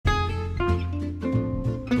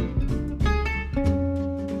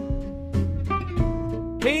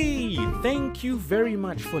Thank you very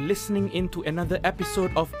much for listening into another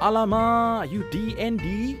episode of Alama, you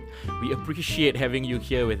D&D. We appreciate having you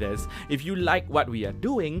here with us. If you like what we are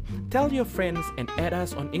doing, tell your friends and add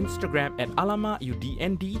us on Instagram at Alama, you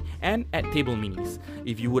D&D and at Table Minis.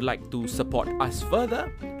 If you would like to support us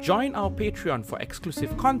further, join our Patreon for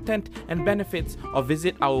exclusive content and benefits or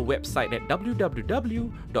visit our website at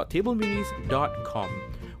www.tableminis.com.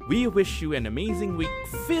 We wish you an amazing week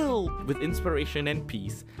filled with inspiration and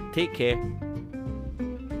peace. Take care.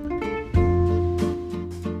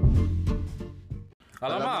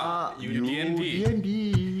 Alamak, you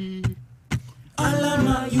D&D.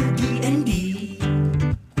 Alamak, you D&D.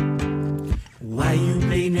 Why you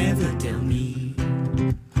play, never tell me.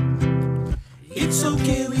 It's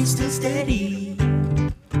okay, we still steady.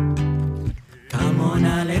 Come on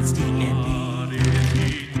now, let's D&D.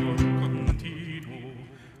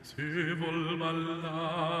 Se vol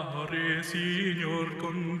ballare, signor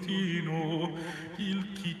continuo,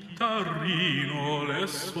 il chitarrino le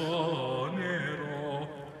suonerò.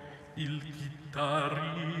 Il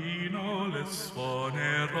chitarrino le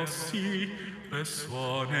suonerò, sì, le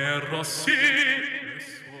suonerò, sì, le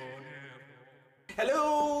suonerò.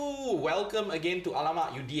 Hello! Welcome again to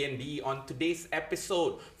Alamak, you D&D. On today's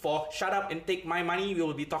episode for Shut Up and Take My Money, we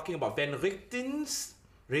will be talking about Van Richten's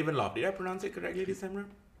Ravenloft. Did I pronounce it correctly this time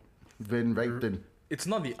around? Van Richten. It's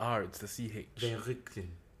not the R, it's the CH. Van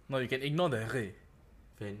Richten. No, you can ignore the R.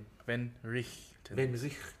 Van Richten. Van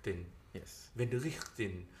Richten. Yes. Van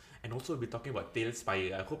Richten. And also we'll be talking about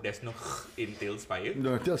Tailspire. I hope there's no in Tailspire.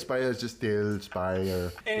 No, Tailspire is just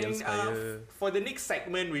Tailspire. And Tailspire. for the next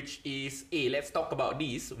segment, which is let's talk about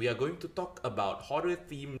this. We are going to talk about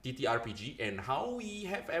horror-themed TTRPG and how we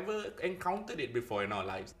have ever encountered it before in our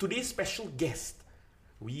lives. Today's special guest,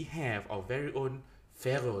 we have our very own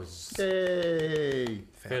Pharaohs. Yay!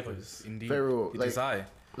 Pharaohs, indeed. Pharaoh, It is I.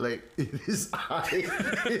 Like, it is I.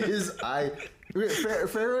 It is I. Wait,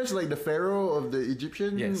 Pharaoh is like the Pharaoh of the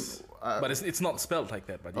Egyptian? Yes. But it's not spelled like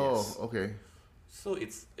that, but yes. Oh, okay. So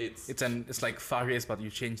it's It's like Fares, but you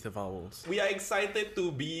change the vowels. we are excited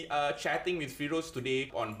to be chatting with Firoz today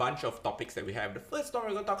on a bunch of topics that we have. The first one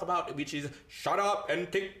we're going to talk about, which is Shut Up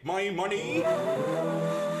and Take My Money. We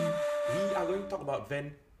are going to talk about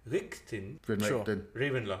Van Richten Van Sure. Richten.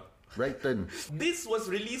 Ravenloft. Richten. This was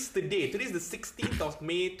released today. Today is the 16th of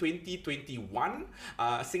May 2021.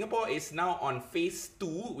 Singapore is now on phase 2,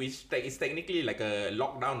 which is technically like a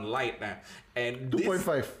lockdown light. And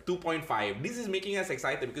 2.5. 2.5. This is making us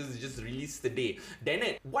excited because it's just released today.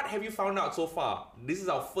 Dennett, what have you found out so far? This is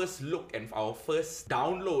our first look and our first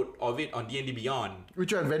download of it on D&D Beyond.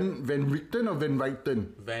 Which one? Van Richten or Van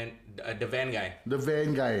Richten? The van guy. The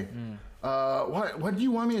van guy. What do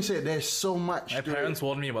you want me to say? There's so much. My parents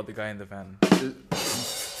warned me about the guy in the van.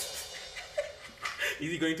 Is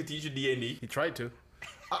he going to teach you D&D? He tried to.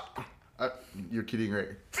 You're kidding, right?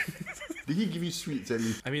 Did he give you sweets at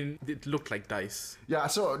least? I mean, it looked like dice. Yeah,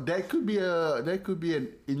 so that could be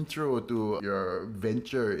an intro to your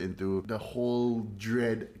venture into the whole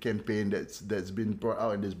Dread campaign that's been brought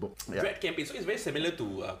out in this book. Yeah. Dread campaign. So it's very similar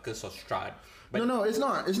to Curse of Strahd. But No, it's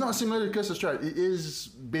not. It's not similar to Curse of Strahd. It is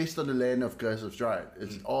based on the land of Curse of Strahd.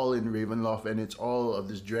 It's all in Ravenloft, and it's all of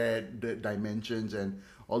this dread dimensions and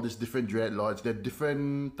all these different dread lords. They're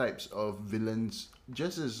different types of villains,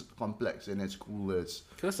 just as complex and as cool as.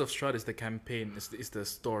 Curse of Strahd is the campaign, is the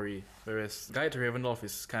story, whereas Guide to Ravenloft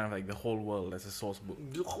is kind of like the whole world as a source book.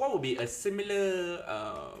 what would be a similar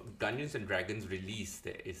Dungeons and Dragons release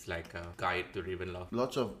that is like a guide to Ravenloft?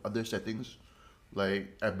 Lots of other settings,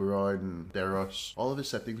 like Eberron, Theros. All of his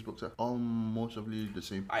settings books are almost the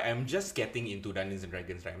same. I am just getting into Dungeons and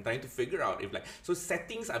Dragons, right? I'm trying to figure out if so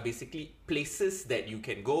settings are basically places that you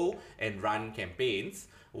can go and run campaigns,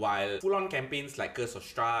 while full-on campaigns like Curse of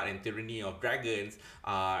Strahd and Tyranny of Dragons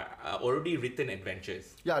are already written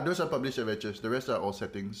adventures. Yeah, those are published adventures. The rest are all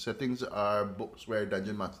settings. Settings are books where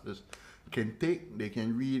dungeon masters can take, they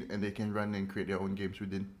can read, and they can run and create their own games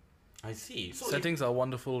within. I see. So Settings are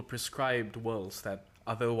wonderful prescribed worlds that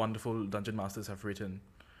other wonderful dungeon masters have written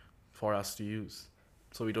for us to use.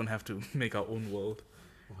 So we don't have to make our own world.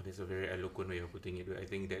 Oh, that's a very eloquent way of putting it. I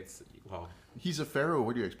think that's wow. He's a pharaoh,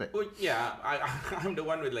 what do you expect? Oh yeah, I'm the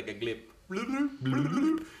one with like a glip.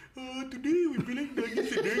 Today we're playing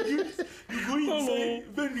Dungeons and Dragons. You go inside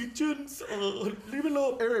Van Richten's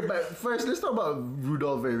Ravenloft. Anyway, but first let's talk about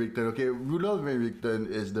Rudolf Van Richten. Okay, Rudolf Van Richten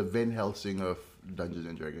is the Van Helsing of Dungeons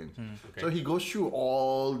and Dragons. Okay. So he goes through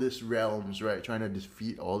all these realms, right, trying to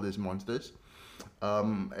defeat all these monsters.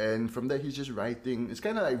 And from there he's just writing. It's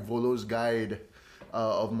kind of like Volo's Guide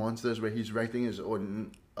of monsters, where he's writing his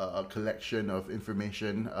own collection of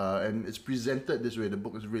information, and it's presented this way. The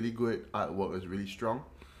book is really good, artwork is really strong.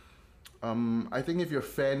 I think if you're a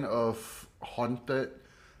fan of haunted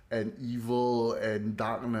and evil and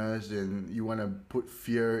darkness and you want to put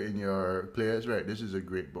fear in your players, right, this is a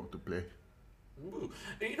great book to play. Ooh.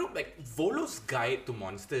 You know, like Volo's Guide to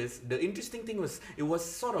Monsters, the interesting thing was it was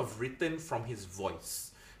sort of written from his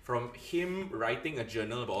voice, from him writing a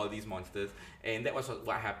journal about all these monsters, and that was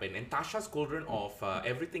what happened. And Tasha's Cauldron of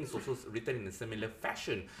Everything is also written in a similar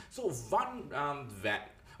fashion. So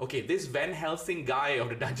this Van Helsing guy of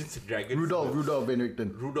the Dungeons and Dragons, Rudolf Van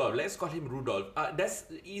Richten. Rudolph, let's call him Rudolph.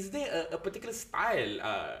 Is there a particular style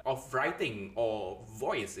of writing or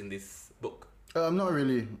voice in this book? Not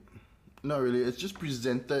really. Not really. It's just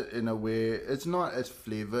presented in a way. It's not as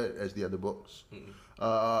flavored as the other books.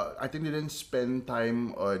 I think they didn't spend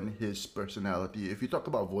time on his personality. If you talk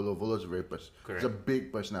about Volo's a very it's a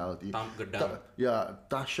big personality.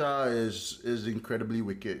 Tasha is incredibly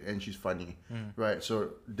wicked and she's funny, right?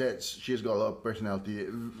 So she's got a lot of personality.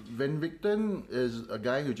 Van Richten is a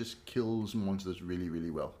guy who just kills monsters really,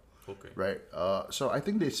 really well. Okay. Right. So I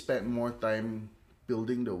think they spent more time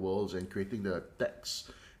building the worlds and creating the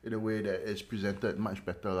text in a way that is presented much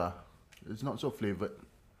better. It's not so flavored.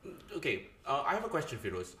 Okay, I have a question,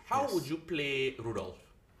 Firoz. How would you play Rudolph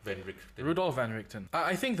Van Richten? Rudolf Van Richten.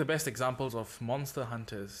 I think the best examples of monster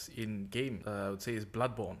hunters in game, I would say, is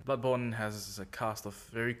Bloodborne. Bloodborne has a cast of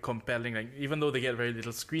very compelling, like, even though they get very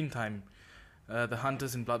little screen time, the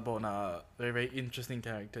hunters in Bloodborne are very, very interesting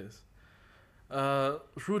characters.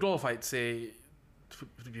 Rudolph, I'd say,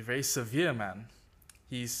 would be a very severe man.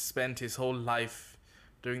 He's spent his whole life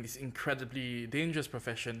doing this incredibly dangerous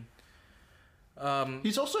profession.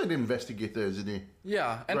 He's also an investigator, isn't he?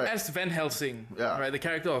 Yeah, and Right. as Van Helsing, right, the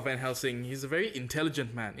character of Van Helsing, he's a very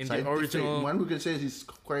intelligent man. In the original, one who can say he's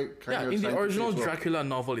quite kind of in the scientific original as well. Dracula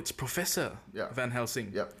novel, it's Professor Van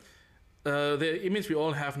Helsing. Yeah. The image we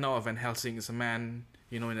all have now of Van Helsing is a man,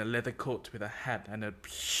 in a leather coat with a hat and a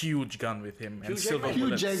huge gun with him and silver Hugh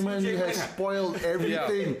bullets. Jackman has spoiled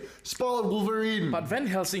everything. Spoiled Wolverine. But Van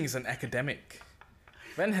Helsing is an academic.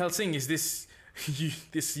 Van Helsing is this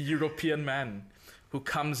European man who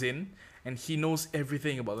comes in and he knows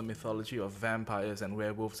everything about the mythology of vampires and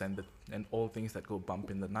werewolves and all things that go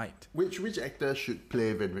bump in the night. Which actor should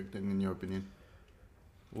play Van Richten in your opinion?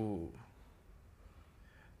 Ooh.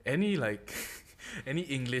 Any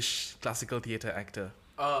English classical theatre actor.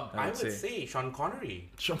 I would say Sean Connery.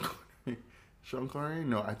 Sean Connery?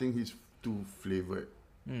 No, I think he's too flavored.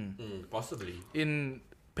 Possibly. In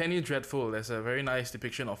Penny Dreadful, there's a very nice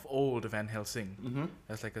depiction of old Van Helsing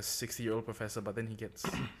as like a 60-year-old professor, but then he gets,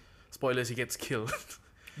 spoilers, he gets killed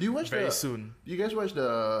Do you watch very soon. Do you guys watch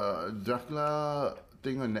the Dracula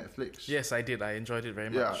thing on Netflix? Yes, I did. I enjoyed it very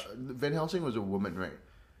much. Yeah, Van Helsing was a woman, right?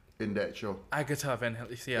 In that show. Agatha Van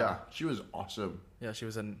Helsing. Yeah, she was awesome. Yeah, she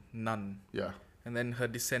was a nun. Yeah. And then her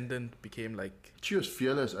descendant became like She was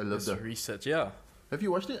fearless. I loved this her. research. Yeah. Have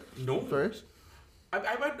you watched it? No. First? I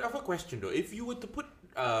have a question though. If you were to put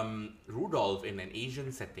Rudolph in an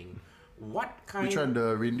Asian setting, what kind? Which one,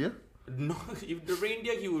 the reindeer? No, if the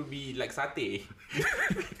reindeer, he would be like satay.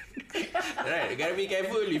 Right, you gotta be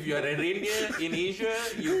careful. If you're a reindeer in Asia,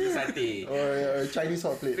 you'll be satay. Or Chinese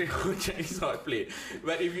hot plate. Chinese hot plate.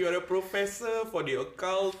 But if you're a professor for the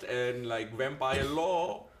occult and like vampire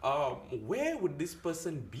law, where would this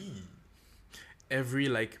person be? Every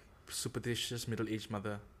like superstitious middle-aged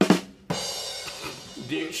mother.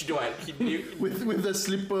 With the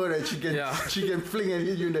slipper that she can fling and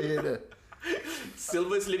hit you in the head.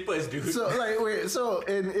 Silver slippers, dude. So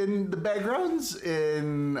in the backgrounds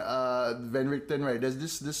in Van Richten, right,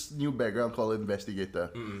 there's this new background called investigator,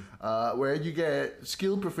 where you get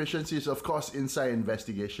skill proficiencies, of course, inside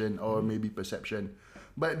investigation or maybe perception,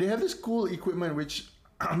 but they have this cool equipment which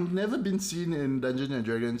never been seen in Dungeons and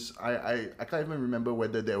Dragons. I can't even remember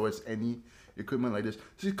whether there was any equipment like this.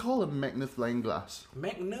 So it's called a magnifying glass.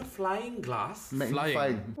 Magnifying glass?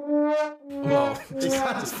 Magnifying. Wow. It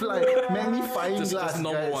can't fly. Magnifying Just glass.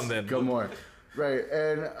 normal guys. one then. Come on. Right,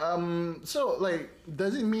 and so like,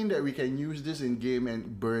 does it mean that we can use this in game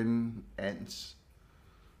and burn ants?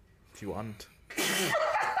 If you want.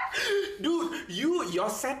 Dude, your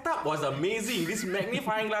setup was amazing. This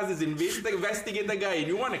magnifying glass is investigator guy, and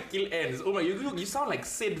you want to kill ants. Oh my, you sound like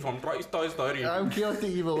Sid from Toy Story. I'm chaotic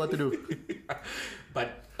evil. What to do?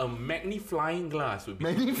 But a magnifying glass would be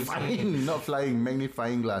Magnifying, not flying.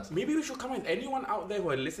 Magnifying glass. Maybe we should come with anyone out there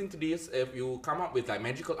who are listening to this. If you come up with like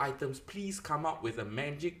magical items, please come up with a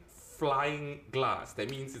magic flying glass. That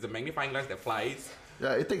means it's a magnifying glass that flies.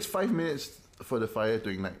 Yeah, it takes 5 minutes for the fire to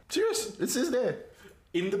ignite. Serious? It says there.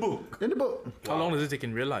 In the book. In the book. How long does it take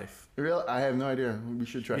in real life? I have no idea. We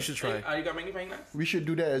should try. You should try. Are you got magnifying glass? We should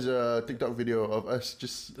do that as a TikTok video of us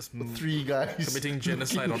just three guys Committing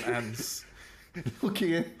genocide on ants.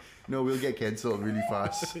 Okay. No, we'll get cancelled really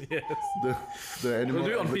fast. Yes. The animal. We'll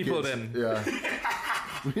do it on people advocates, then.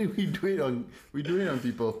 Yeah. we do it on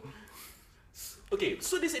people. Okay,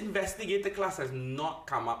 so this investigator class has not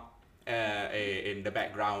come up in the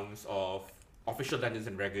backgrounds of official Dungeons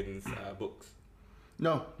and Dragons books.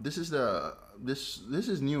 No, this is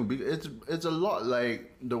new. It's a lot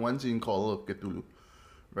like the ones in Call of Cthulhu,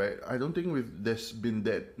 right? I don't think there's been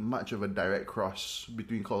that much of a direct cross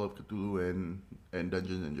between Call of Cthulhu and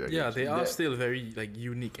Dungeons and Dragons. Yeah, they are still very like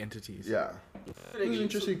unique entities. Yeah, it was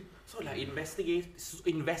interesting. So like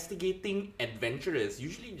investigating adventurers,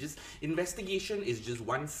 usually just investigation is just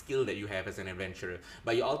one skill that you have as an adventurer.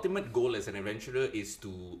 But your ultimate goal as an adventurer is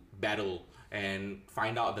to battle and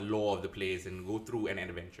find out the lore of the place and go through an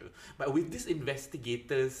adventure. But with this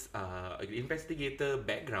investigator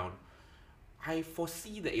background, I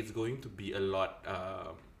foresee that it's going to be a lot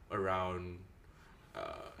around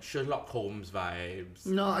Sherlock Holmes vibes.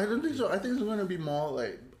 No, I don't think so. I think it's going to be more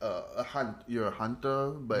like a hunt. You're a hunter,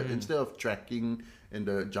 but instead of tracking in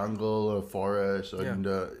the jungle or forest or in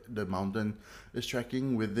the mountain, it's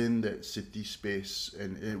tracking within that city space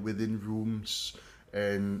and within rooms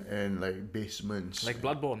and like basements. Like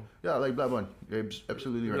Bloodborne. Yeah, like Bloodborne. Yeah,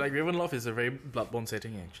 absolutely right. Like Ravenloft is a very Bloodborne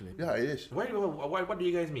setting actually. Yeah, it is. What do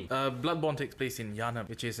you guys mean? Bloodborne takes place in Yharnam,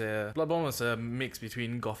 which is Bloodborne was a mix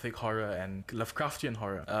between gothic horror and Lovecraftian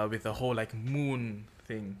horror, with the whole like moon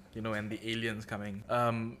thing, and the aliens coming.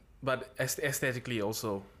 But aesthetically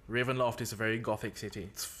also, Ravenloft is a very gothic city.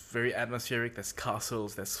 It's very atmospheric. There's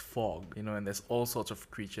castles, there's fog, and there's all sorts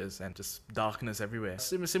of creatures and just darkness everywhere.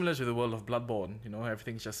 Similar to the world of Bloodborne,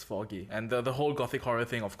 everything's just foggy. And the whole gothic horror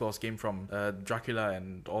thing, of course, came from Dracula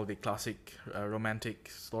and all the classic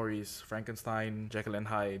romantic stories, Frankenstein, Jekyll and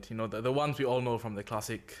Hyde, the ones we all know from the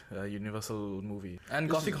classic Universal movie. And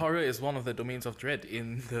gothic horror is one of the domains of dread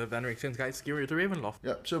in the Van Richten's Guide to Ravenloft.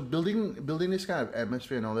 Yeah, so building this kind of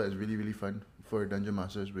atmosphere and all that is really, really fun for dungeon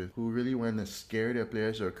masters who really want to scare their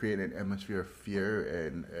players or create an atmosphere of fear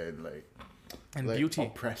and beauty,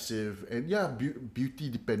 oppressive and beauty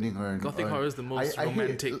depending on gothic horror is the most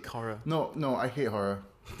romantic horror. No, I hate horror.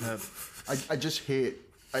 I just hate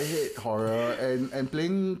horror and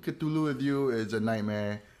playing Cthulhu with you is a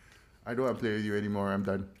nightmare. I don't want to play with you anymore. I'm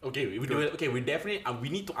done. Okay, we definitely we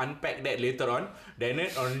need to unpack that later on.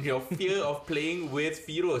 Dennett, on your fear of playing with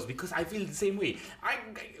Feroz, because I feel the same way.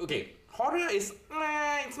 Horror is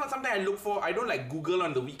it's not something I look for. I don't like Google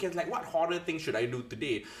on the weekends like what horror thing should I do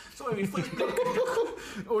today. So when we first played,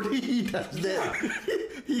 only he does that.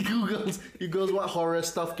 He googles what horror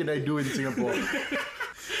stuff can I do in Singapore.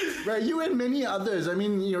 Right, you and many others. I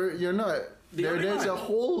mean, you're not. There's a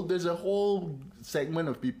whole segment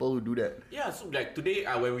of people who do that. Yeah, so like today,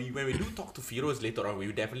 when we do talk to Feroz later on,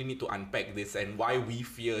 we definitely need to unpack this and why we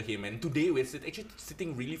fear him. And today we're actually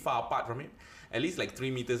sitting really far apart from him, at least like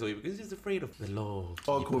 3 meters away, because he's afraid of the law.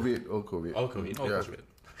 All COVID.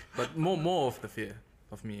 But more of the fear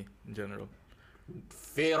of me in general.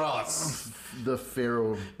 Feroz. The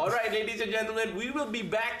Pharaoh. Alright, ladies and gentlemen, we will be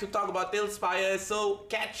back to talk about Talespire, so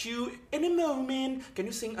catch you in a moment. Can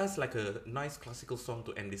you sing us like a nice classical song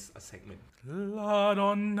to end this segment? La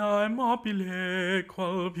donna è mobile,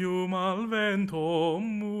 qual piuma al vento,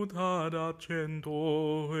 muta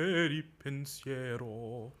d'accento e di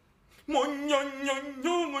pensiero. No,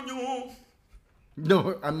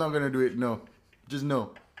 I'm not gonna do it. No, just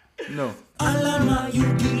no. Alama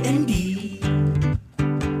UDND.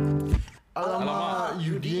 Alama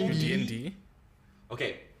D&D.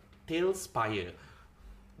 Okay, Talespire.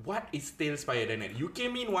 What is Talespire, Dennett? You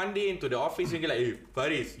came in one day into the office and you're like, hey,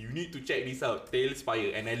 Faris, you need to check this out,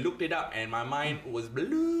 Talespire. And I looked it up and my mind was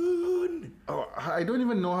blown. Oh, I don't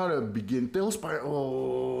even know how to begin. Talespire.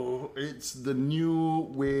 Oh, it's the new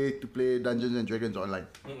way to play Dungeons and Dragons online.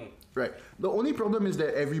 Right. The only problem is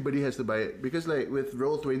that everybody has to buy it because, like with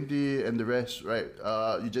Roll20 and the rest, right?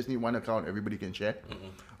 You just need one account. Everybody can share,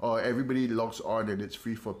 or everybody logs on and it's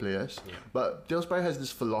free for players. Yeah. But Talespire has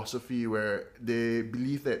this philosophy where they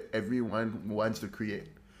believe that everyone wants to create.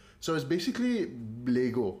 So it's basically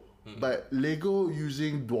Lego, but Lego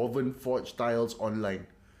using Dwarven Forge tiles online.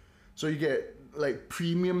 So you get like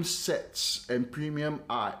premium sets and premium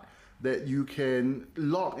art that you can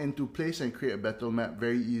log into place and create a battle map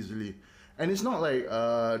very easily. And it's not like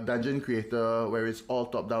Dungeon Creator where it's all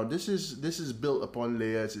top down. This is built upon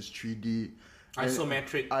layers. It's 3D,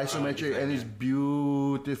 Isometric, and it's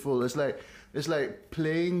beautiful. It's like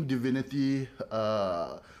playing Divinity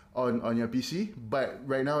on your PC. But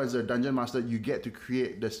right now, as a dungeon master, you get to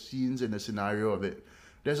create the scenes and the scenario of it.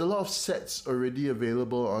 There's a lot of sets already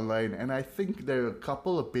available online, and I think there are a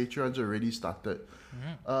couple of Patreons already started.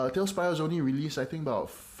 Tailspire was only released, I think, about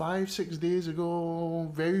 5-6 days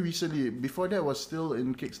ago, very recently. Before that was still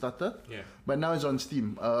in Kickstarter, but now it's on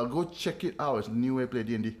Steam. Go check it out. It's a new way to play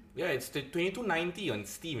D&D. Yeah, it's $22.90 on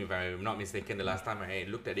Steam, if I'm not mistaken, the last time I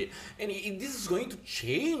looked at it. And this is going to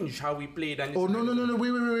change how we play Dungeons. Oh, no,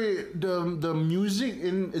 wait. The music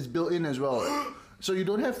is built in as well. So you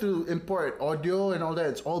don't have to import audio and all that.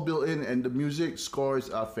 It's all built in, and the music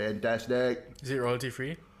scores are fantastic. Is it royalty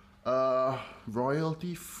free?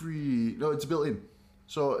 Royalty free. No, it's built in.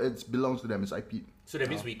 So it belongs to them. It's IP. So that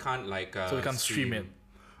means we can't so we can't stream it.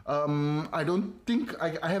 I don't think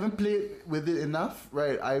I haven't played with it enough,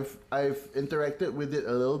 right? I've interacted with it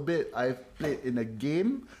a little bit. I've played in a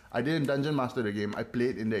game. I didn't Dungeon Master the game. I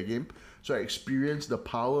played in that game, so I experienced the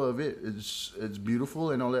power of it. It's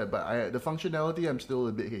beautiful and all that, but the functionality, I'm still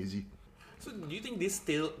a bit hazy. So do you think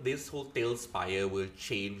this whole Tailspire will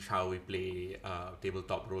change how we play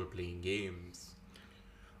tabletop role-playing games?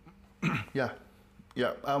 Yeah.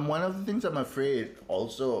 One of the things I'm afraid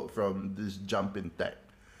also from this jump in tech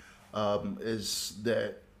is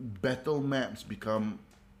that battle maps become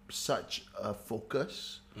such a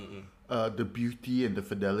focus. The beauty and the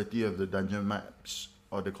fidelity of the dungeon maps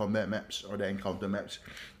or the combat maps or the encounter maps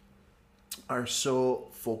are so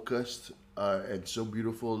focused and so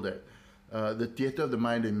beautiful that the theater of the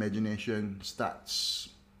mind, the imagination starts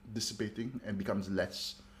dissipating and becomes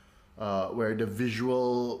less, where the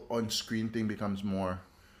visual on-screen thing becomes more.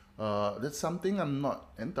 That's something I'm not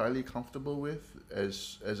entirely comfortable with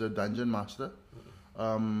as a dungeon master.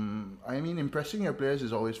 I mean, impressing your players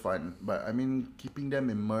is always fun, but I mean, keeping them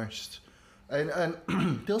immersed. And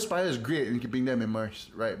Tailspire is great in keeping them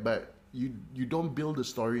immersed, right? But you don't build a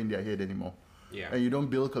story in their head anymore. Yeah. And you don't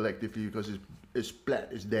build collectively because it's flat,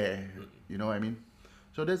 it's there. You know what I mean?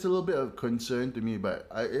 So that's a little bit of concern to me, but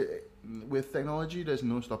with technology, there's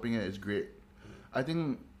no stopping it. It's great. I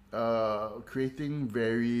think creating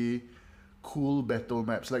very cool battle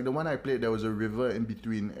maps, like the one I played, there was a river in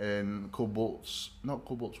between, and kobolds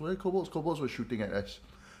were shooting at us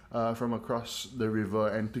from across the river,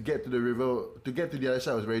 and to get to the other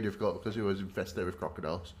side was very difficult because it was infested with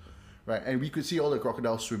crocodiles, right? And we could see all the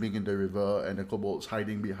crocodiles swimming in the river and the kobolds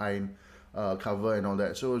hiding behind cover and all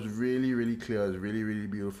that. So it was really, really clear. It was really, really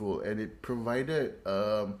beautiful, and it provided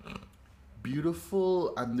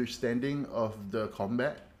beautiful understanding of the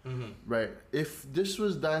combat. Right. If this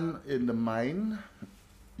was done in the mine,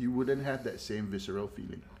 you wouldn't have that same visceral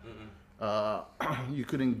feeling. You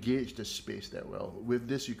couldn't gauge the space that well. With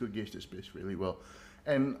this, you could gauge the space really well.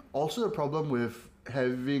 And also the problem with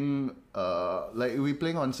having, like we're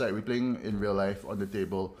playing on site, we're playing in real life on the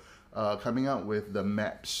table, coming up with the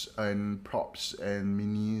maps and props and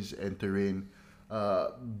minis and terrain.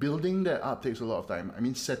 Building that up takes a lot of time. I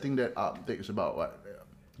mean, setting that up takes about what?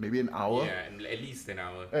 Maybe an hour. Yeah, at least an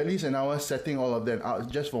hour. At least an hour setting all of them out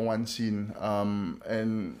just for one scene,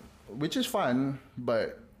 and which is fun.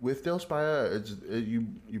 But with Tailspire,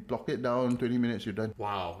 you block it down 20 minutes, you're done.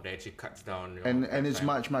 Wow, that actually cuts down. And it's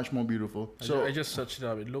much more beautiful. So I just searched it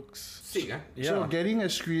up. It looks sick, huh? Yeah. So getting a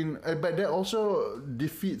screen, but that also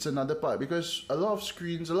defeats another part because a lot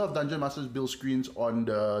of dungeon masters build screens on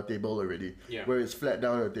the table already, where it's flat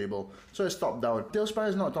down on the table. So it's top down. Tailspire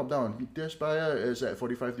is not top down. Tailspire is at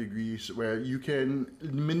 45 degrees, where you can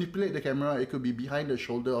manipulate the camera. It could be behind the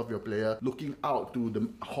shoulder of your player, looking out to the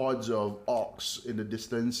hordes of orcs in the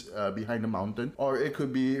distance behind the mountain, or it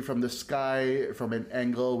could be from the sky, from an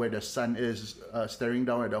angle where the sun is staring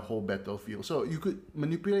down at the whole battlefield. So you could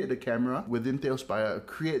manipulate the camera within Tailspire. It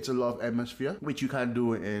creates a lot of atmosphere, which you can't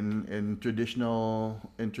do in traditional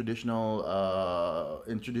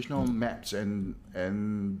maps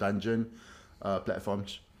and dungeon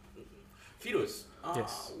platforms. Firuz,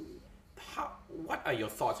 Yes. What are your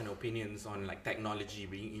thoughts and opinions on like technology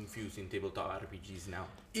being infused in tabletop RPGs now?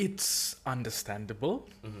 It's understandable,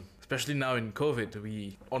 especially now in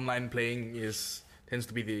COVID. Online playing tends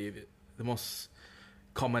to be the most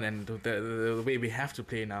common and the way we have to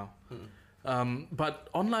play now. But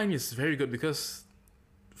online is very good because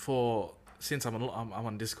since I'm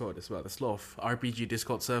on Discord as well, there's a lot of RPG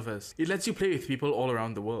Discord servers. It lets you play with people all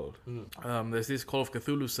around the world. There's this Call of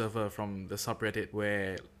Cthulhu server from the subreddit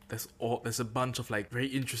where there's a bunch of like very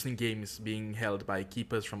interesting games being held by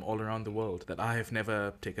keepers from all around the world that I have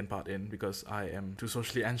never taken part in because I am too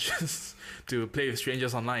socially anxious to play with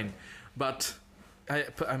strangers online. But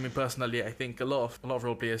I mean, personally, I think a lot of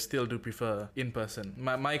role players still do prefer in person.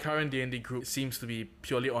 My current D&D group seems to be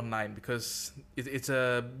purely online because it's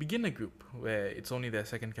a beginner group where it's only their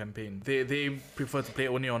second campaign. They prefer to play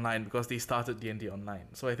only online because they started D&D online.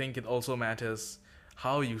 So I think it also matters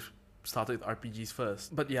how you started with RPGs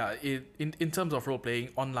first. But yeah, in terms of role playing,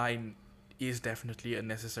 online is definitely a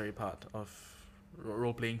necessary part of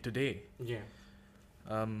role playing today. Yeah.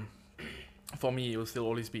 For me, it will still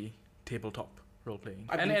always be tabletop role playing.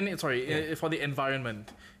 Yeah. For the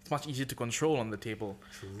environment, it's much easier to control on the table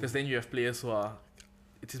because then you have players who are.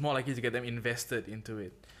 It is more likely to get them invested into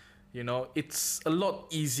it. You know, it's a lot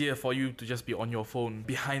easier for you to just be on your phone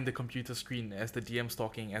behind the computer screen as the DM's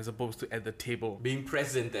talking, as opposed to at the table. Being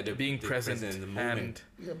present at Being present in the moment.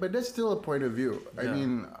 Yeah, but that's still a point of view. I Yeah.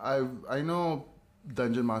 mean, I know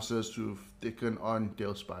dungeon masters who've taken on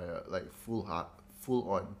Tailspire like full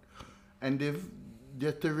on, and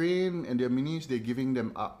their terrain and their minis, they're giving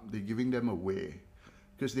them up, they're giving them away,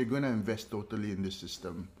 because they're gonna invest totally in this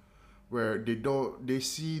system, where they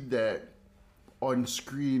see that on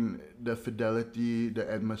screen the fidelity, the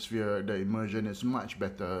atmosphere, the immersion is much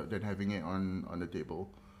better than having it on the table,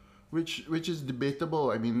 which is debatable.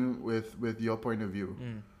 I mean, with your point of view.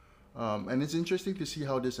 And it's interesting to see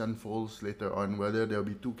how this unfolds later on, whether there'll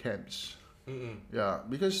be two camps. Yeah,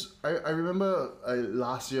 because I remember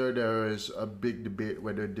last year there was a big debate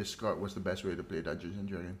whether Discord was the best way to play Dungeons and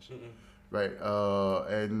Dragons. Right,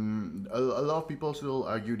 and a lot of people still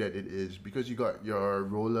argue that it is, because you got your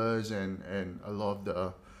rollers and a lot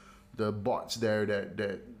of the bots there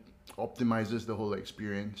that optimizes the whole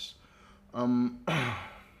experience. I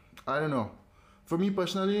don't know. For me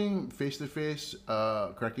personally, face to face,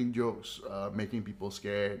 cracking jokes, making people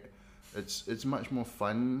scared, it's much more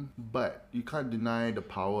fun. But you can't deny the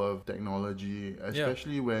power of technology,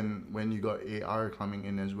 especially when you got AR coming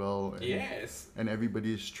in as well. And, Yes. and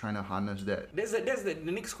everybody's trying to harness that. That's the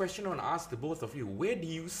next question I want to ask the both of you. Where do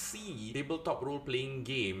you see tabletop role-playing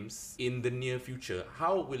games in the near future?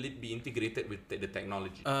 How will it be integrated with the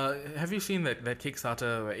technology? Have you seen that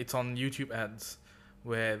Kickstarter where it's on YouTube ads,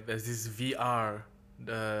 where there's this VR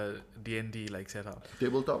D&D like setup?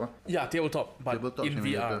 Tabletop, huh? Yeah, tabletop, but Tabletop in VR.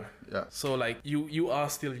 simulator. Yeah. So like you are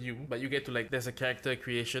still you, but you get to like, there's a character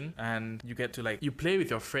creation and you get to like, you play with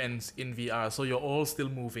your friends in VR, so you're all still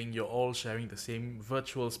moving, you're all sharing the same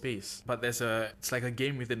virtual space, but it's like a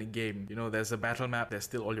game within a game. You know, there's a battle map, there's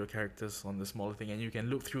still all your characters on the smaller thing, and you can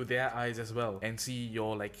look through their eyes as well and see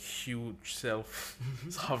your like huge self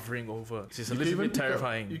hovering over. It's just a little bit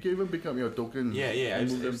terrifying. You can even pick up your tokens. Yeah, and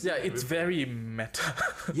move them. Yeah, it's very meta.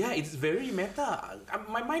 Yeah, it's very meta.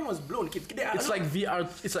 My mind was blown. It's like VR.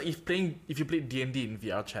 It's like if you play D&D in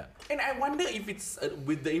VR chat. And I wonder if it's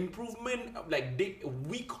with the improvement, like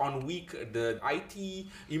week on week, the IT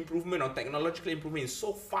improvement or technological improvement is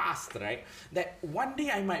so fast, right? That one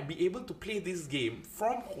day I might be able to play this game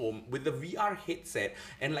from home with the VR headset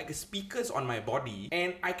and like speakers on my body,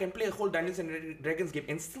 and I can play a whole Dungeons and Dragons game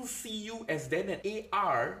and still see you as then an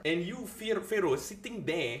AR and you, Pharaoh, sitting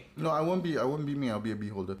there. No, I won't be me. I'll be a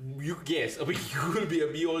beholder. You guess, you will be a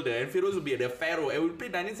beholder and Pharaoh will be the Pharaoh, and we'll play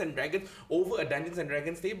Dungeons and Dragons over a Dungeons and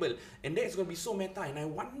Dragons table, and that's going to be so meta. And I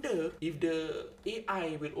wonder if the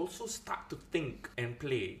AI will also start to think and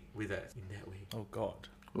play with us in that way. Oh god.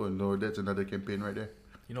 Oh no, that's another campaign right there.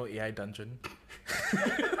 You know AI Dungeon?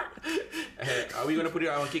 Are we going to put it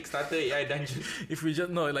on Kickstarter, AI Dungeon? If we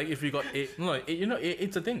just if we got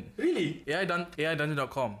it's a thing. Really?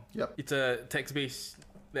 AIDungeon.com. Yep. It's a text-based.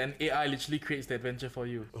 Then AI literally creates the adventure for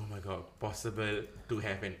you. Oh my god, possible to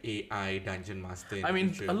have an AI Dungeon Master in I mean,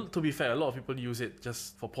 the future. to be fair, a lot of people use it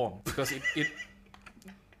just for porn because it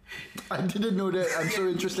I didn't know that. I'm so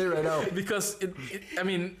interested right now. because I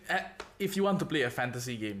mean, if you want to play a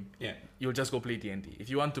fantasy game, Yeah. you'll just go play D&D. If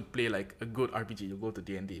you want to play like a good RPG, you'll go to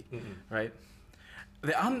D&D, right?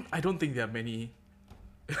 I don't think there are many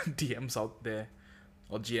DMs out there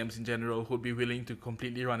or GMs in general who would be willing to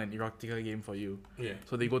completely run an erotica game for you. Yeah.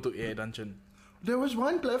 So they go to AI Dungeon. There was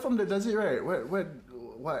one platform that does it, right?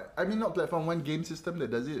 What? I mean, not platform, one game system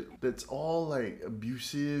that does it. That's all like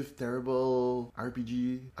abusive, terrible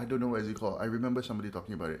RPG. I don't know what is it called. I remember somebody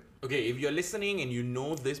talking about it. Okay, if you're listening and you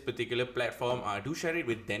know this particular platform, do share it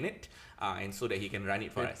with Dennett, and so that he can run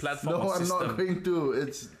it for us. Platform No, or I'm system? not going to.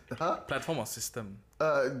 It's Platform or system?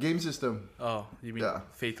 game system. Oh, you mean Yeah.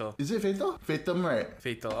 Fatal? Is it Fatal? Fatum, right?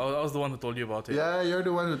 Fatal. I was the one who told you about it. Yeah, you're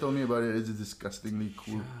the one who told me about it. It's disgustingly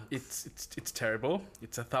cool. It's terrible.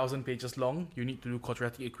 It's 1,000 pages long. You need to do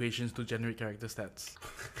quadratic equations to generate character stats.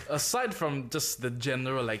 Aside from just the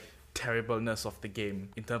general like terribleness of the game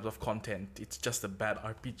in terms of content. It's just a bad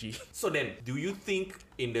RPG. So then, do you think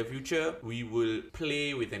in the future we will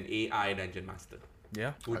play with an AI dungeon master?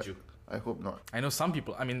 Yeah. Would you? I hope not. I know some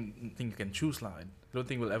people, I mean, think you can choose lah. I don't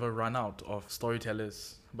think we'll ever run out of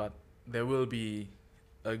storytellers, but there will be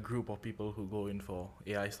a group of people who go in for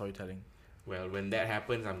AI storytelling. Well, when that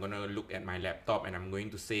happens, I'm gonna look at my laptop and I'm going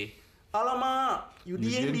to say, Alamak, you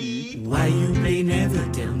D&D. Why you play never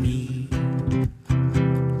tell me.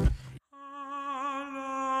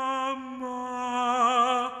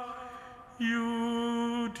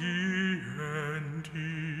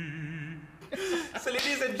 So,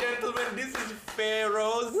 ladies and gentlemen, this is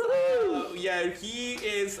Pharaoh's. Yeah, he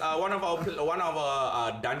is one of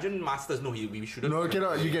our dungeon masters. No, we shouldn't. No,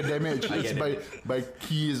 cannot. You get damaged. I It's get by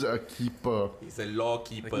keys a keeper. He's a law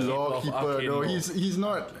keeper. Law keeper. arcane No,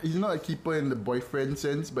 law. he's not a keeper in the boyfriend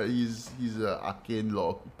sense, but he's an arcane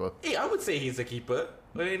law keeper. Hey, I would say he's a keeper,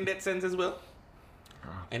 but in that sense as well.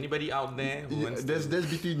 Anybody out there who wants There's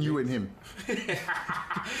between you and him.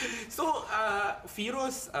 So,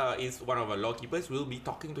 Firoz is one of our law keepers. We'll be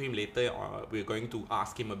talking to him later. We're going to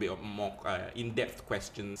ask him a bit of more in-depth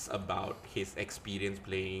questions about his experience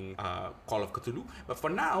playing Call of Cthulhu. But for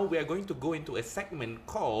now, we are going to go into a segment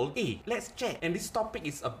called Hey, Let's Check. And this topic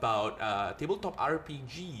is about tabletop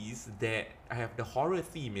RPGs that have the horror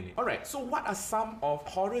theme in it. Alright, so what are some of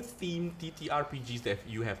horror-themed TTRPGs that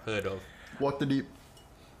you have heard of? Waterdeep.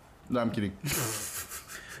 No, I'm kidding.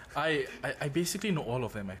 I basically know all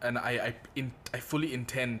of them, and I fully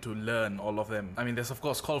intend to learn all of them. I mean, there's of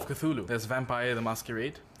course Call of Cthulhu, there's Vampire the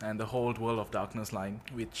Masquerade, and the whole World of Darkness line,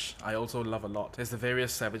 which I also love a lot. There's the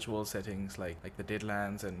various Savage World settings like the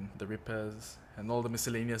Deadlands and the Rippers and all the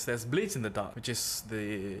miscellaneous. There's Blades in the Dark, which is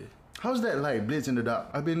the... How's that like, Blades in the Dark?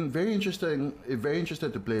 I've been very interested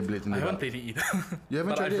to play Blades in the I Dark. haven't played it either, You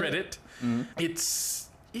haven't but tried I've it? read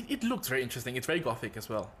it. It looks very interesting. It's very gothic as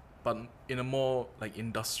well, but in a more like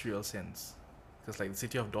industrial sense, because like the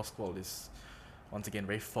city of Doskvol is once again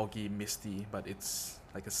very foggy, misty, but it's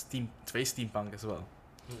like it's very steampunk as well.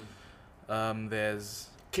 There's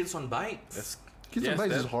Kids on Bikes. Kids yes, on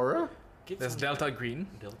Bikes is there- horror? there's Delta Green,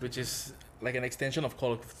 Delta which is like an extension of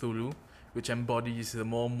Call of Cthulhu, which embodies the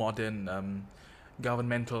more modern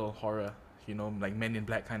governmental horror, you know, like Men in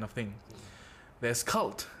Black kind of thing. There's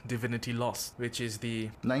Cult, Divinity Lost, which is the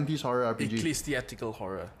 90s horror RPG. ecclesiastical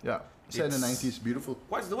horror. Yeah. Set in the It's- 90s, beautiful.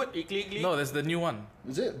 What's the word? Ickly? No, there's the new one,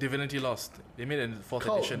 Is it? Divinity Lost. They made it in 4th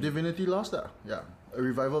Cult, edition. Divinity Lost? Yeah. A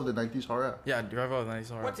revival of the 90s horror. Yeah, Revival of the 90s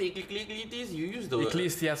horror. What's ickly? You use the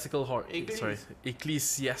Ecclesiastical horror. Ecclesi- Sorry,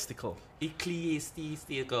 ecclesiastical.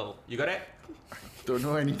 ecclesiastical. You got it? Don't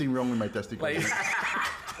know anything wrong with my testicles. Like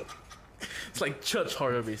it's like church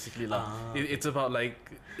horror basically, lah. It's about like,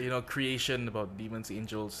 you know, creation, about demons,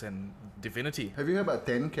 angels, and divinity. Have you heard about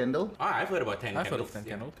Ten Candle? I've heard about 10 I've heard Candles. of Ten yeah.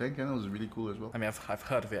 Candle. Ten Candle is really cool as well. I mean, I've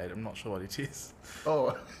heard of it. I'm not sure what it is.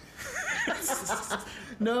 Oh.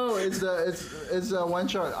 No, it's a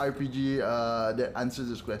one-shot RPG that answers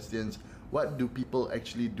these questions. What do people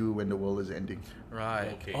actually do when the world is ending?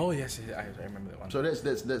 Right. Okay. Oh yes, I remember that one. So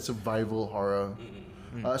that's survival horror.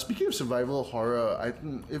 Speaking of survival horror, I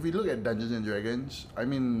think if we look at Dungeons and Dragons, I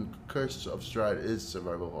mean, Curse of Strahd is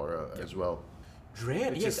survival horror as well.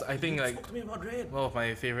 Dread, Which yes. is, I think, you like- spoke to me about Dread. One of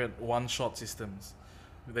my favorite one-shot systems,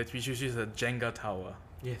 that which uses a Jenga tower.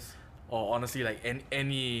 Yes. Or honestly, like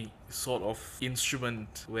any sort of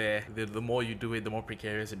instrument where the more you do it, the more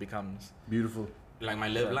precarious it becomes. Beautiful. Like my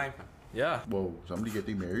love life. Yeah. Whoa, somebody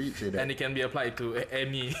getting married? Say that. And it can be applied to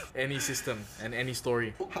any system and any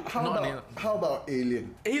story. How about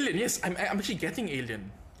Alien? Alien, yes, I'm actually getting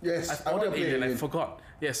Alien. Yes, I've I wanna ordered play Alien, I Alien. forgot.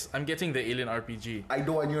 Yes, I'm getting the Alien RPG. I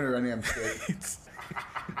don't want you to run it, I'm scared.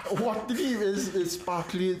 Waterdeep is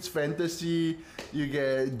sparkly, it's fantasy. You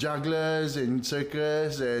get jugglers and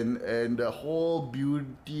circus and the whole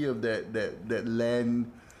beauty of that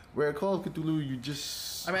land. Where Call of Cthulhu, you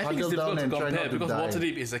just I mean, I think it's huddle down difficult to and try compare not to because die.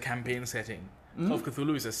 Waterdeep is a campaign setting. Call of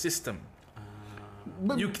Cthulhu is a system.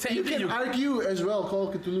 But You you technically- can argue as well. Call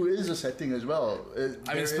of Cthulhu is a setting as well.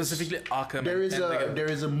 I mean, specifically Arkham. there is and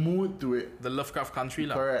there is a mood to it. the Lovecraft country.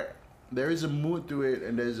 lah. Correct. There is a mood to it,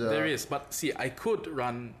 and there's a. There is, but see, I could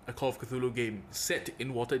run a Call of Cthulhu game set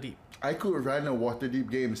in Waterdeep, I could run a Waterdeep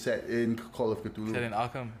game set in Call of Cthulhu. set in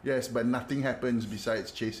Arkham. Yes, but nothing happens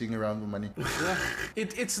besides chasing around for money.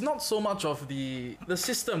 It's not so much of the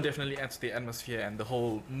system definitely adds to the atmosphere and the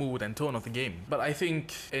whole mood and tone of the game. But I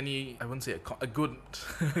think I wouldn't say a good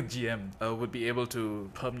GM would be able to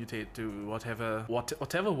permutate to whatever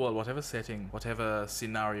world, whatever setting, whatever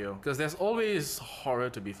scenario. Because there's always horror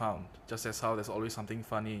to be found, just as how there's always something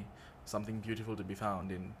funny, something beautiful to be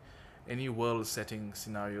found in any world setting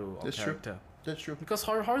scenario or That's true. character. That's true. Because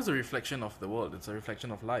horror is a reflection of the world. It's a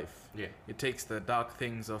reflection of life. Yeah. It takes the dark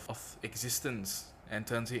things of existence and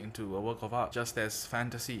turns it into a work of art, just as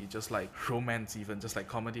fantasy, just like romance, even just like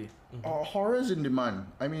comedy. Horror is in demand.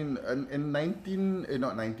 I mean,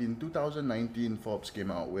 in 2019, Forbes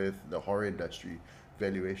came out with the horror industry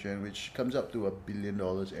valuation, which comes up to $1 billion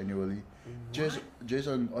annually, just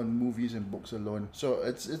on movies and books alone. So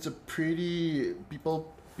it's a pretty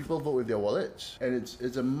people vote with their wallets, and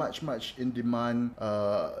it's a much in demand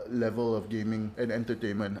level of gaming and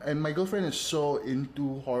entertainment. And my girlfriend is so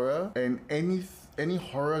into horror, and any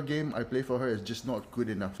horror game I play for her is just not good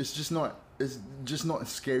enough. It's just not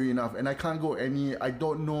scary enough, and I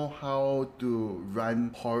don't know how to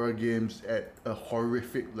run horror games at a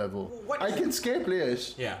horrific level. I can scare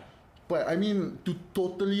players, Yeah. but I mean, to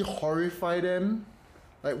totally horrify them,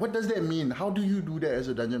 like, what does that mean? How do you do that as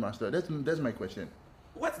a dungeon master? That's my question.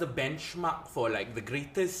 What's the benchmark for like the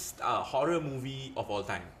greatest horror movie of all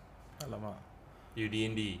time? Alamak.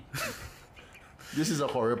 UD&D. This is a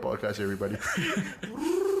horror podcast, everybody.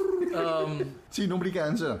 See, nobody can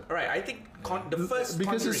answer. Alright, I think the first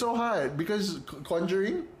Because it's so Conjuring. hard. Because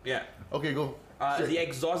Conjuring? Yeah. Okay, go. The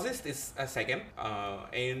Exorcist is a second.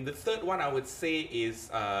 And the third one I would say is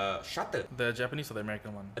Shutter. The Japanese or the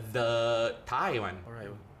American one? The Thai one. Alright,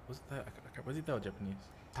 was it that or Japanese?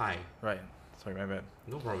 Thai. Right. Sorry, my bad.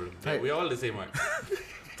 No problem. Thai. We're all the same one.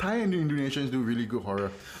 Thai and Indonesians do really good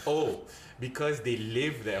horror. Oh, because they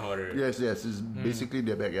live their horror. Yes, it's basically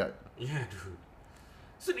their backyard. Yeah, dude.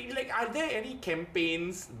 So, like, are there any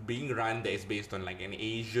campaigns being run that is based on like an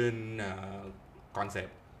Asian concept?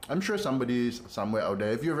 I'm sure somebody's somewhere out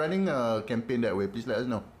there. If you're running a campaign that way, please let us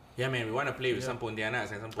know. Yeah, man, we want to play with some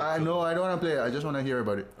Pontianaks and some No, I don't want to play it. I just want to hear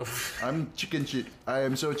about it. I'm chicken shit. I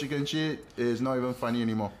am so chicken shit. It's not even funny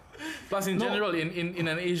anymore. Plus, in general, in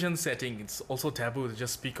an Asian setting, it's also taboo to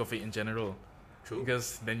just speak of it in general. True.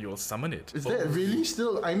 Because then you'll summon it. Is that really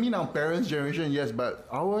still? I mean, our parents' generation, yes, but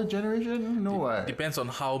our generation, no. Why? Depends on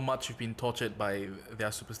how much you've been tortured by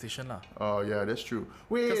their superstition, lah. Oh yeah, that's true.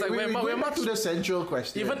 Wait, 'Cause, like, we're we're back much- to the central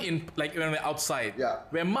question. Even in like when we're outside, Yeah.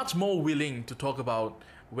 we're much more willing to talk about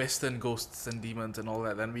Western ghosts and demons and all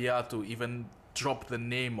that than we are to even drop the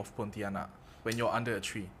name of Pontianak when you're under a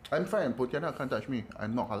tree. I'm fine. Pontianak can't touch me.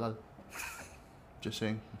 I'm not halal. Just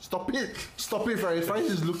saying. Stop it, Faris.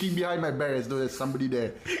 Faris is looking behind my back as though there's somebody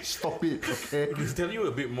there. Stop it, okay? I'll tell you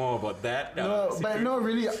a bit more about that. No, but secret. no,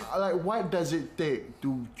 really. Like, what does it take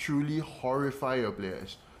to truly horrify your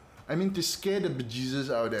players? I mean, to scare the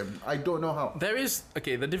bejesus out of them. I don't know how. There is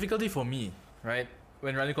the difficulty for me, right?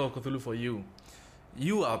 When running Call of Cthulhu for you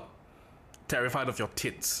are terrified of your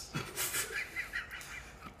tits.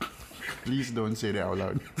 Please don't say that out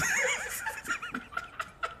loud.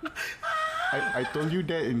 I told you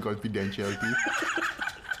that in confidentiality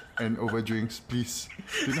and over drinks, please.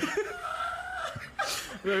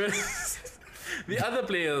 Whereas the other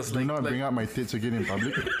players, Do not bring up my tits again in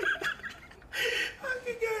public. Okay,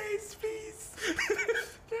 guys, please.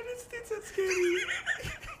 Brandon's tits are scary.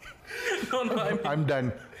 no, I'm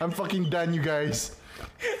done. I'm fucking done, you guys.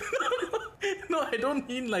 no, I don't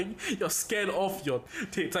mean like you're scared of your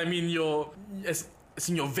tits. I mean as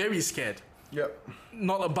in you're very scared. Yep.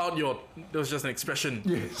 Not about that was just an expression.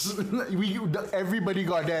 Yes. Everybody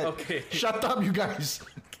got that. Okay. Shut up, you guys.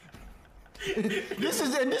 This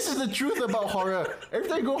is the truth about horror. Every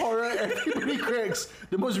time I go horror, everybody cracks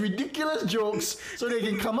the most ridiculous jokes so they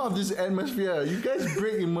can come out of this atmosphere. You guys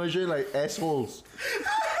break immersion like assholes.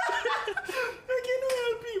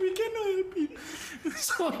 We cannot help it.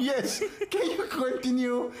 So yes, can you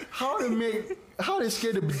continue how to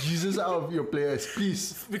scare the bejesus out of your players,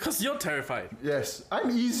 please? Because you're terrified. Yes, I'm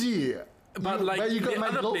easy. But you got the my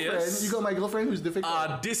other girlfriend. players You got my girlfriend who's difficult.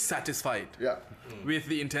 are dissatisfied Yeah. with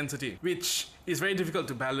the intensity, which is very difficult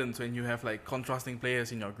to balance when you have like contrasting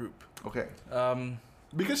players in your group. Okay.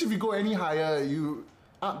 Because if you go any higher, you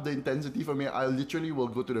up the intensity for me. I literally will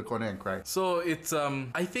go to the corner and cry. So it's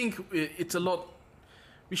I think it's a lot.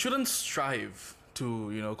 We shouldn't strive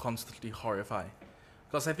to constantly horrify,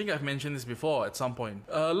 because I think I've mentioned this before at some point.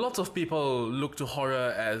 Lots of people look to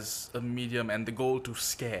horror as a medium and the goal to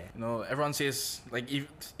scare. Everyone says like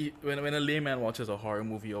when a layman watches a horror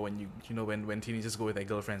movie, or when when teenagers go with their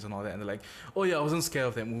girlfriends and all that, and they're like, oh yeah, I wasn't scared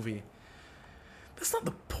of that movie. That's not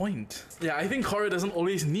the point. Yeah, I think horror doesn't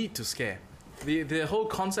always need to scare. The whole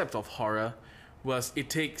concept of horror was it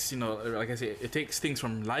takes, like I say, it takes things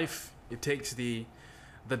from life. It takes the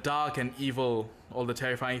dark and evil, all the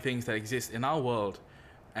terrifying things that exist in our world,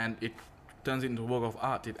 and it turns it into a work of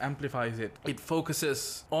art. It amplifies it. It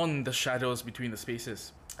focuses on the shadows between the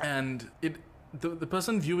spaces. And it the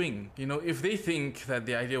person viewing, if they think that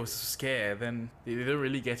the idea was to scare, then they don't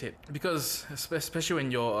really get it. Because especially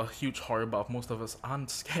when you're a huge horror buff, most of us aren't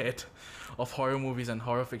scared of horror movies and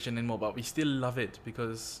horror fiction anymore, but we still love it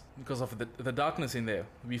because of the darkness in there.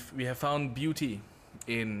 We have found beauty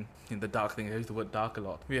in the dark things. I use the word dark a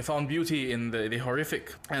lot. We have found beauty in the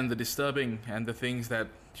horrific and the disturbing and the things that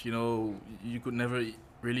you could never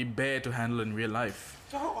really bear to handle in real life.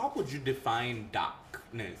 So how would you define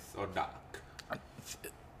darkness or dark?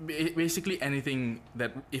 Basically anything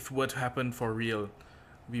that if were to happen for real,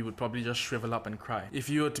 we would probably just shrivel up and cry. If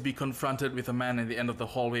you were to be confronted with a man at the end of the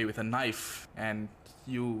hallway with a knife and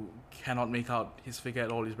you cannot make out his figure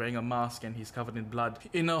at all, he's wearing a mask and he's covered in blood.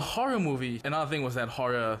 In a horror movie, another thing was that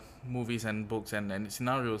horror movies and books and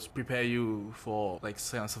scenarios prepare you for like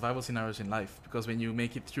survival scenarios in life, because when you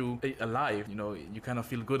make it through alive, you kind of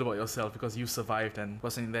feel good about yourself because you survived and the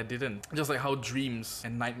person that didn't. Just like how dreams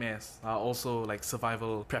and nightmares are also like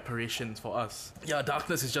survival preparations for us. Yeah,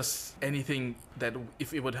 darkness is just anything that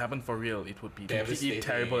if it would happen for real, it would be completely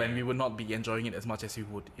terrible, and we would not be enjoying it as much as we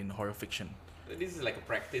would in horror fiction. This is like a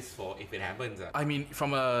practice for if it happens. I mean,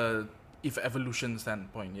 from a evolution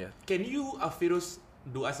standpoint, yeah. Can you, Feroz,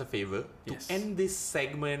 do us a favor to Yes. end this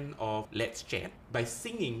segment of Let's Chat by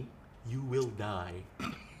singing You Will Die?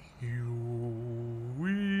 You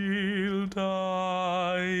will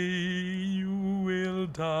die, you will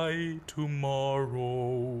die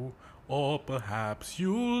tomorrow, or perhaps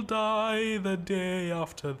you'll die the day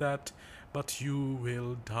after that, but you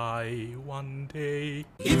will die one day.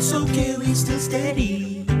 It's okay, we still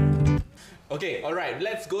steady. Okay, alright,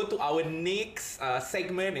 let's go to our next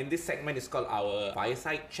segment, and this segment is called our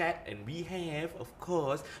Fireside Chat, and we have, of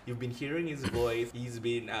course, you've been hearing his voice. He's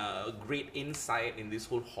been a great insight in this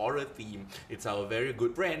whole horror theme. It's our very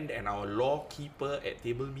good friend and our law keeper at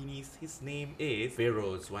Table Minis. His name is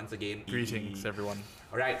Feroz, once again. Greetings, everyone.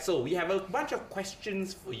 Alright, so we have a bunch of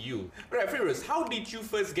questions for you. Alright, Feroz, how did you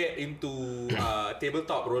first get into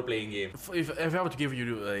tabletop role-playing game? If I were to give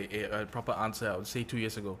you a proper answer, I would say 2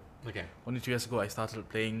 years ago. Okay. Only 2 years ago, I started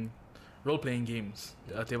playing role-playing games,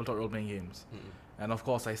 tabletop role-playing games. And of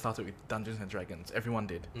course, I started with Dungeons and Dragons. Everyone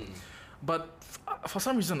did. But for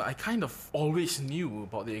some reason, I kind of always knew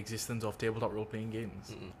about the existence of tabletop role-playing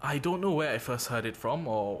games. I don't know where I first heard it from,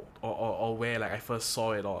 or where like I first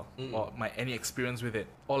saw it, or any experience with it.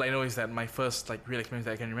 All I know is that my first like real experience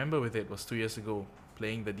that I can remember with it was 2 years ago,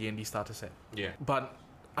 playing the D&D starter set. Yeah. But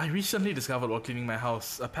I recently discovered while cleaning my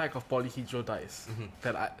house a pack of polyhedral dice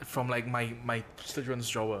that from like my children's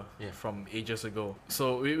drawer from ages ago.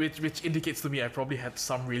 So which indicates to me I probably had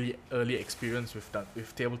some really early experience with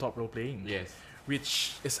tabletop role playing. Yes.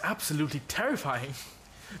 Which is absolutely terrifying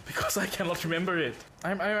because I cannot remember it.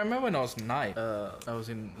 I remember when I was 9. I was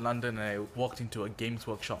in London and I walked into a games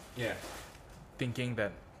workshop. Yeah. Thinking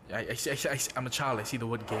that I'm a child. I see the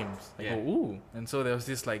word games. I Yeah. go ooh, and so there was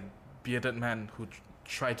this like bearded man who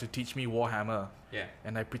tried to teach me Warhammer. Yeah.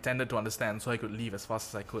 And I pretended to understand so I could leave as fast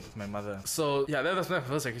as I could with my mother. So yeah, that was my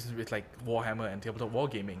first experience with like Warhammer and tabletop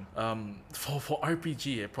wargaming. For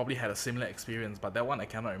RPG, I probably had a similar experience, but that one I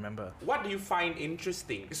cannot remember. What do you find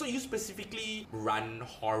interesting? So you specifically run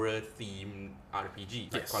horror-themed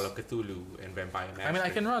RPG, like Yes. Call of Cthulhu and Vampire Masquerade. I mean, I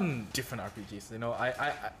can run different RPGs.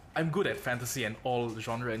 I'm good at fantasy and all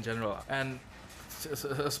genre in general. And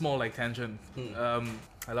a small like tangent.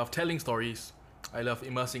 I love telling stories. I love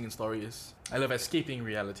immersing in stories. I love escaping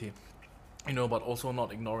reality, but also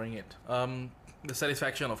not ignoring it. The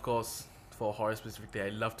satisfaction, of course, for horror specifically, I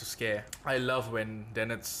love to scare. I love when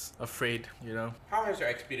Dennett's afraid, How has your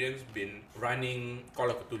experience been running Call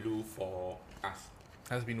of Cthulhu for us?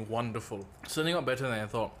 Has been wonderful. It's turning out better than I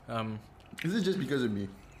thought. Is it just because of me?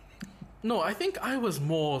 No, I think I was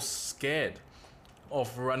more scared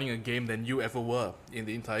of running a game than you ever were in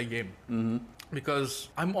the entire game. Because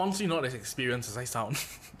I'm honestly not as experienced as I sound.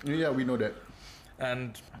 Yeah, we know that.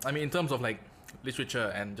 And I mean, in terms of like literature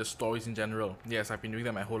and just stories in general, yes, I've been doing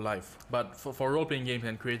that my whole life. But for role-playing games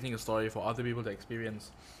and creating a story for other people to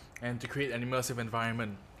experience and to create an immersive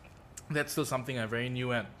environment, that's still something I'm very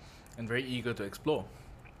new at and very eager to explore.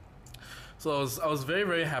 So I was very,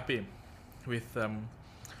 very happy with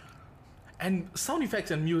and sound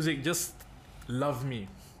effects and music just love me.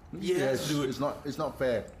 Yes, dude. It's not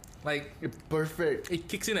fair. Like It's perfect. it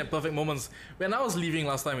kicks in at perfect moments. When I was leaving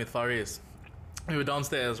last time with Faris, we were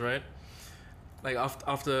downstairs, right? Like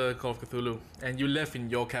after Call of Cthulhu, and you left in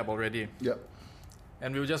your cab already, Yep.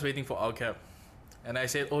 and we were just waiting for our cab. And I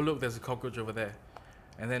said, "Oh look, there's a cockroach over there,"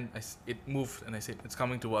 and then it moved, and I said, "It's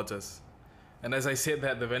coming towards us." And as I said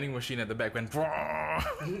that, the vending machine at the back went.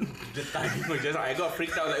 The timing was just, I got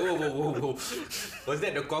freaked out, like, whoa. Was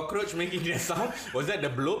that the cockroach making that sound? Was that the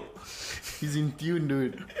blow? He's in tune,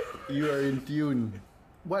 dude. You are in tune.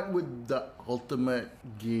 What would the ultimate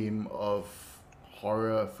game of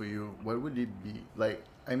horror for you, what would it be? Like,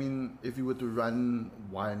 I mean, if you could run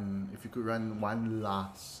one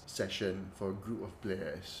last session for a group of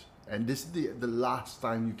players, and this is the last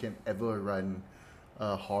time you can ever run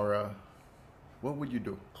horror, what would you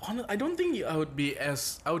do? I don't think I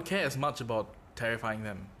would care as much about terrifying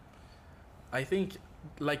them. I think,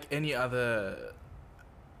 like any other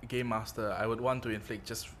game master, I would want to inflict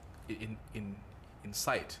just in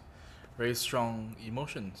sight very strong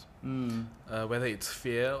emotions, whether it's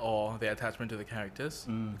fear or their attachment to the characters.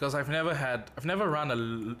 Because I've never run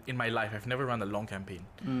a long campaign.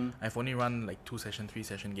 I've only run like 2-session,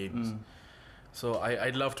 3-session games. So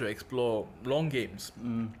I'd love to explore long games.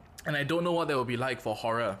 And I don't know what that would be like for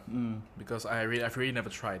horror, because I've really never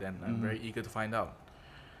tried, and I'm very eager to find out.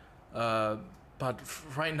 But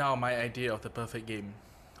right now, my idea of the perfect game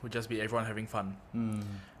would just be everyone having fun.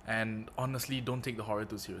 And honestly, don't take the horror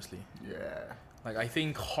too seriously. Yeah. Like, I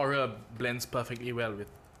think horror blends perfectly well with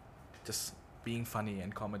just being funny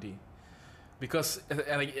and comedy. Because,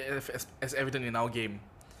 as evident in our game,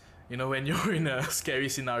 you know, when you're in a scary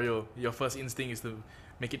scenario, your first instinct is to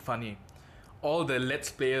make it funny. All the Let's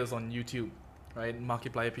Players on YouTube, right?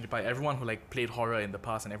 Markiplier, PewDiePie, everyone who like played horror in the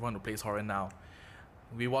past and everyone who plays horror now,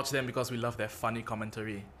 we watch them because we love their funny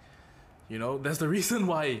commentary. You know, there's the reason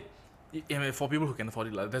why, I mean, for people who can afford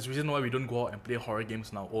it, like, there's a reason why we don't go out and play horror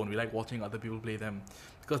games on our own. We like watching other people play them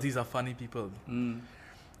because these are funny people. You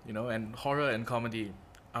know, and horror and comedy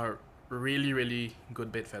are really, really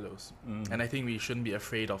good bedfellows. And I think we shouldn't be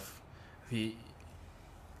afraid of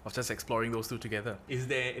just exploring those two together. Is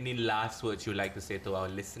there any last words you'd like to say to our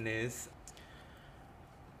listeners?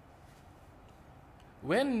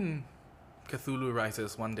 When Cthulhu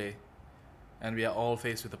rises one day and we are all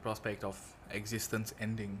faced with the prospect of existence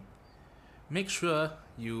ending, make sure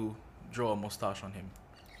you draw a mustache on him.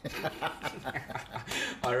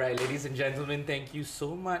 Alright, ladies and gentlemen, thank you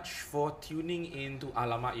so much for tuning in to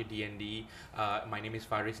Alamak You D&D. My name is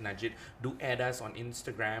Faris Najid. Do add us on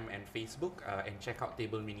Instagram and Facebook, and check out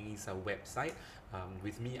Table Mini's website.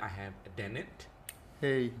 With me, I have Dennett.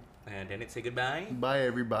 Hey. Dennett, say goodbye. Bye,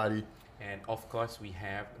 everybody. And of course, we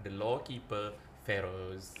have the Lawkeeper,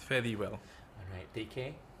 Feroz. Fare thee well. Alright, take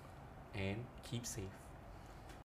care and keep safe.